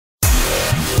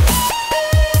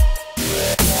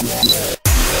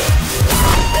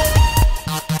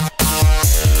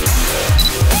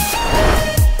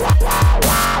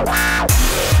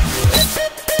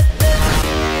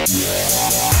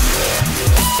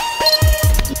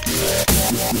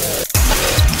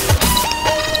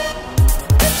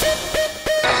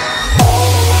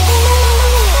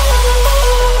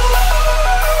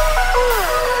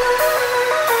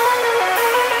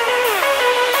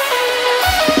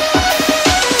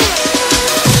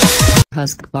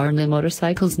Husqvarna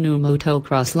Motorcycles' new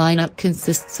motocross lineup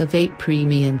consists of 8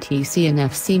 premium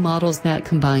TC50 models that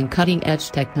combine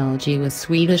cutting-edge technology with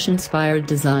Swedish-inspired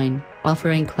design,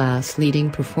 offering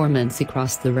class-leading performance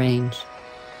across the range.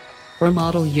 For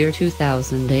model year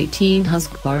 2018,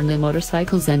 Husqvarna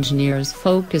Motorcycles engineers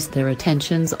focused their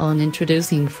attentions on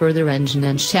introducing further engine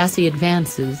and chassis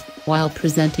advances, while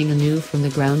presenting a new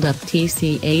from-the-ground-up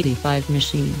TC85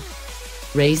 machine.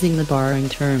 Raising the bar in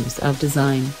terms of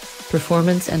design,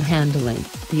 performance and handling,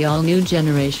 the all-new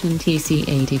generation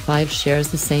TC85 shares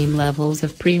the same levels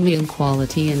of premium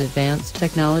quality and advanced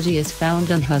technology as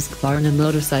found on Husqvarna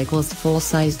Motorcycles'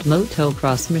 full-sized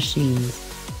motocross machines.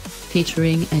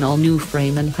 Featuring an all-new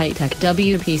frame and high-tech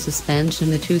WP suspension,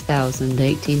 the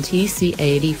 2018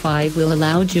 TC85 will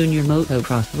allow junior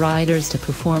motocross riders to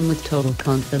perform with total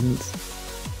confidence.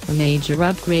 A major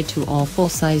upgrade to all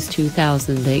full-size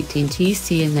 2018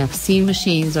 TC50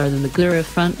 machines are the Magura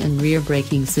front and rear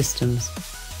braking systems.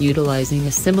 Utilizing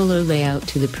a similar layout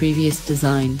to the previous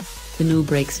design, the new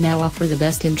brakes now offer the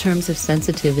best in terms of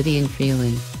sensitivity and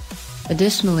feeling.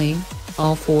 Additionally,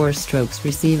 all 4 strokes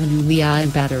receive a new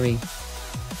Li-ion battery.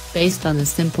 Based on a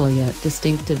simple yet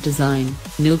distinctive design,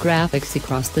 new graphics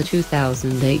across the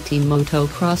 2018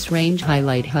 motocross range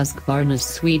highlight Husqvarna's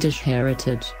Swedish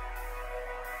heritage.